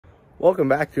Welcome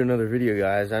back to another video,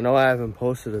 guys. I know I haven't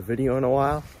posted a video in a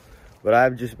while, but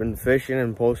I've just been fishing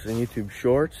and posting YouTube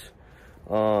shorts.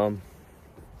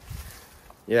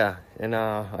 Yeah, and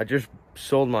I just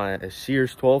sold my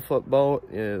Sears 12-foot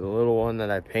boat, the little one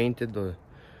that I painted,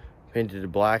 painted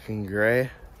it black and gray.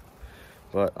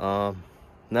 But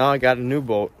now I got a new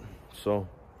boat, so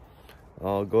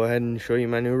I'll go ahead and show you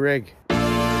my new rig.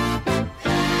 I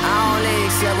only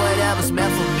accept whatever's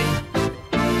meant for me.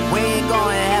 We ain't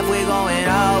going half, we going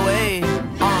all way.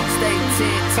 Stay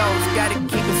 10 toes, gotta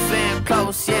keep the fam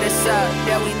close. Yeah, that's up,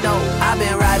 that we know. I've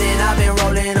been riding, I've been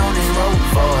rolling on this road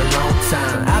for a long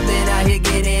time. I've been out here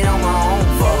getting on my own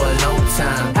for a long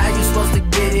time. How you supposed to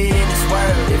get it in this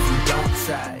world if you don't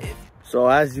try? So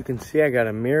as you can see, I got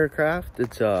a Mirrocraft.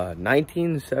 It's a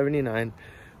 1979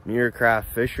 Mirrocraft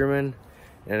Fisherman,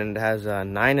 and it has a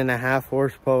 9.5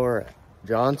 horsepower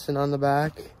Johnson on the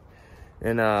back,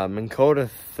 and Minn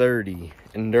 30,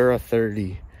 Endura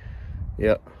 30.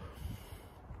 Yep.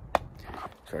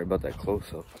 Sorry about that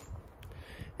close-up.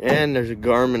 And there's a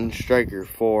Garmin Striker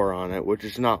 4 on it, which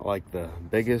is not like the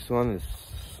biggest one.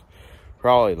 It's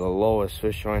probably the lowest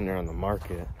fish finder on the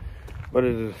market, but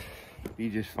it'll be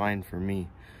just fine for me.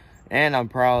 And I'm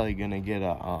probably gonna get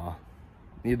a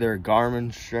either a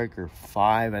Garmin Striker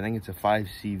 5, I think it's a 5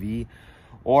 CV,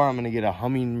 or I'm gonna get a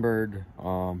Humminbird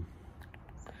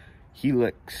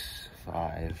Helix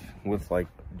 5 with like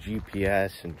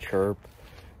GPS and chirp,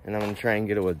 and I'm gonna try and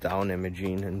get it with down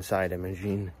imaging and side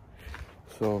imaging.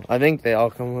 So I think they all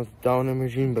come with down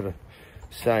imaging, but a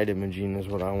side imaging is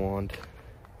what I want.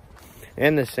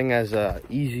 And this thing has a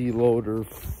easy loader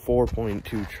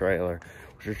 4.2 trailer,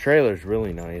 which the trailer is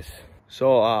really nice.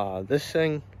 So this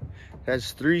thing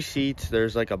has 3 seats.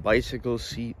 There's like a bicycle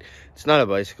seat. It's not a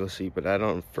bicycle seat, but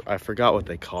I forgot what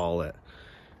they call it.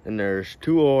 And there's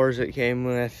 2 oars it came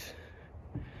with.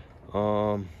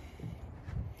 I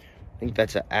think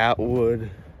that's an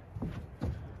Atwood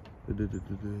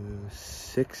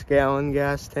 6-gallon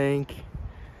gas tank,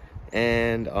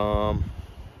 and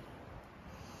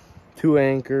 2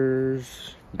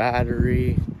 anchors,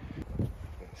 battery.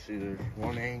 Let's see, there's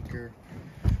 1 anchor.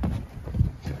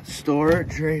 Got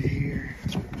storage right here.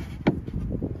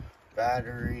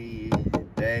 Battery,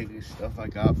 bag, stuff I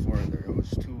got for it. There was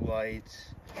 2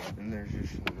 lights, and there's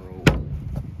just some rope.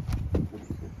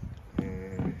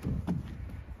 And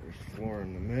there's 4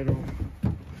 in the middle.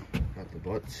 Got the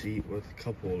butt seat with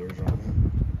cup holders on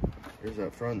it. There's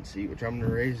that front seat, which I'm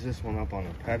gonna raise this one up on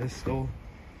a pedestal.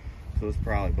 So it's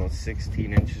probably about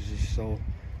 16 inches or so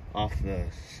off the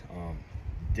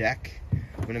deck.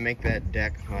 I'm gonna make that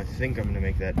deck, I think I'm gonna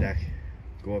make that deck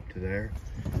go up to there.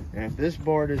 And if this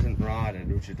board isn't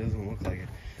rotted, which it doesn't look like it,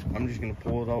 I'm just gonna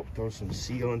pull it out, throw some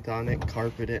sealant on it,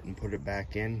 carpet it, and put it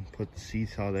back in, put the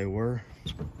seats how they were.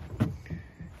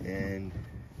 And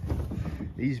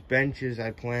these benches,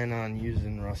 I plan on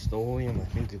using Rust-Oleum. I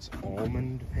think it's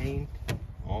almond paint,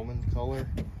 almond color.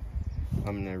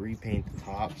 I'm gonna repaint the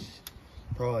tops,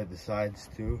 probably the sides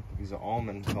too, because the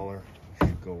almond color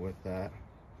should go with that.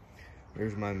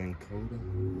 There's my Minn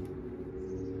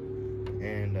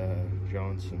and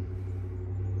Johnson.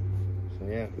 So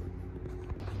yeah.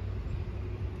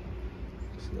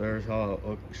 So there's how it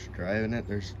looks driving it.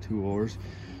 There's 2 oars.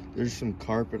 There's some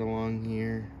carpet along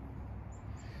here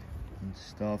and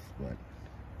stuff, but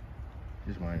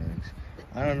just my things.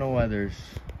 I don't know why there's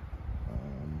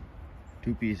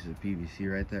 2 pieces of PVC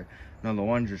right there. Now the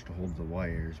one just to hold the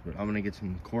wires, but I'm gonna get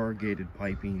some corrugated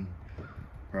piping,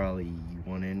 probably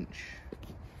 1 inch.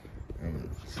 I'm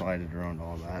gonna slide it around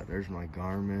all that. There's my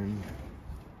Garmin.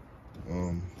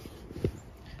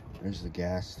 There's the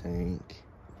gas tank.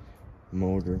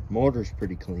 Motor's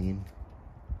pretty clean.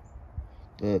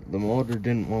 The motor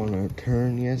didn't want to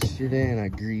turn yesterday, and I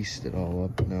greased it all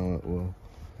up. Now it will.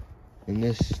 And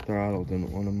this throttle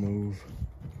didn't want to move.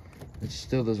 It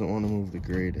still doesn't want to move the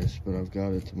greatest, but I've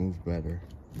got it to move better.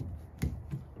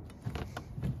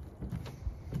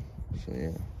 So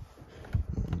yeah,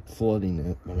 I'm flooding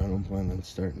it, but I don't plan on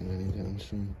starting it anytime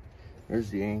soon. There's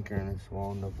the anchor, and it's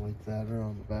wound up like that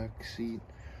around the back seat.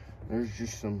 There's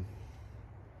just some,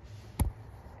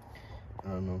 I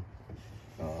don't know,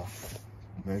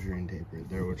 measuring tape right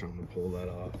there, which I'm gonna pull that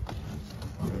off.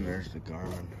 And there's the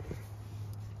Garmin.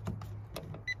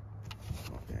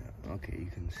 Oh yeah, okay,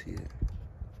 you can see it.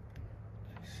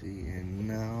 See, and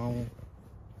now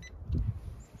you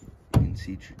can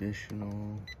see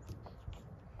traditional.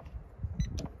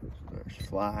 There's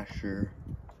flasher.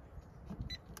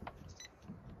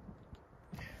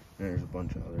 There's a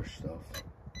bunch of other stuff.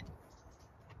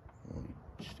 Oh,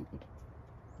 stupid.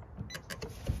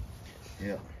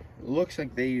 Yeah, it looks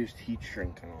like they used heat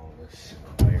shrink on all this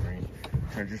wiring.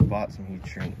 I just bought some heat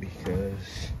shrink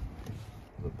because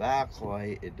the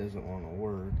backlight, it doesn't want to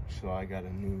work, so I got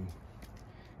a new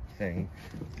thing.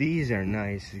 These are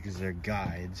nice because they're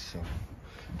guides, so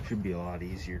it should be a lot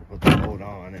easier to put the boat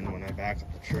on, and when I back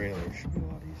up the trailer, it should be a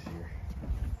lot easier.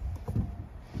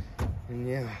 And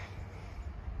yeah,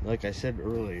 like I said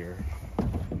earlier,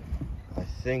 I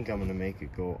think I'm gonna make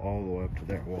it go all the way up to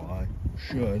there. Well, I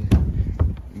should,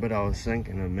 but I was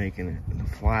thinking of making it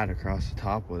flat across the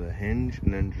top with a hinge,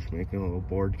 and then just making a little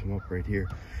board come up right here.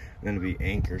 And then it'd be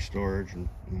anchor storage and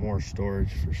more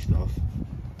storage for stuff.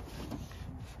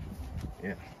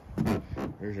 Yeah,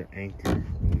 there's an anchor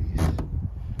release.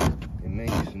 It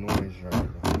makes noise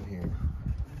right down here.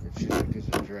 It's just because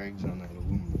it drags on that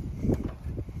aluminum.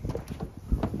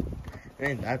 It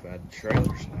ain't that bad. The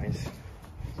trailer's nice.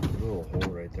 A little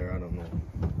hole right there. I don't know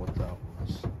what that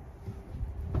was.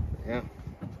 Yeah,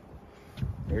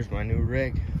 there's my new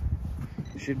rig.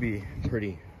 It should be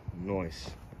pretty nice.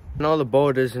 I know the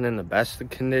boat isn't in the best of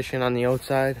condition on the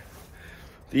outside.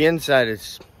 The inside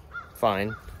is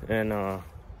fine, and I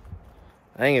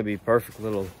think it'd be a perfect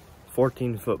little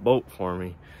 14-foot boat for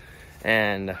me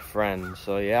and a friend.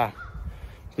 So yeah,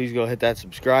 please go hit that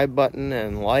subscribe button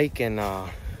and like, and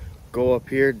go up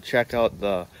here to check out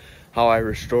how I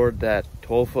restored that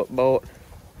 12-foot boat.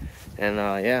 And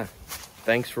yeah,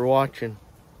 thanks for watching.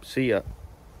 See ya.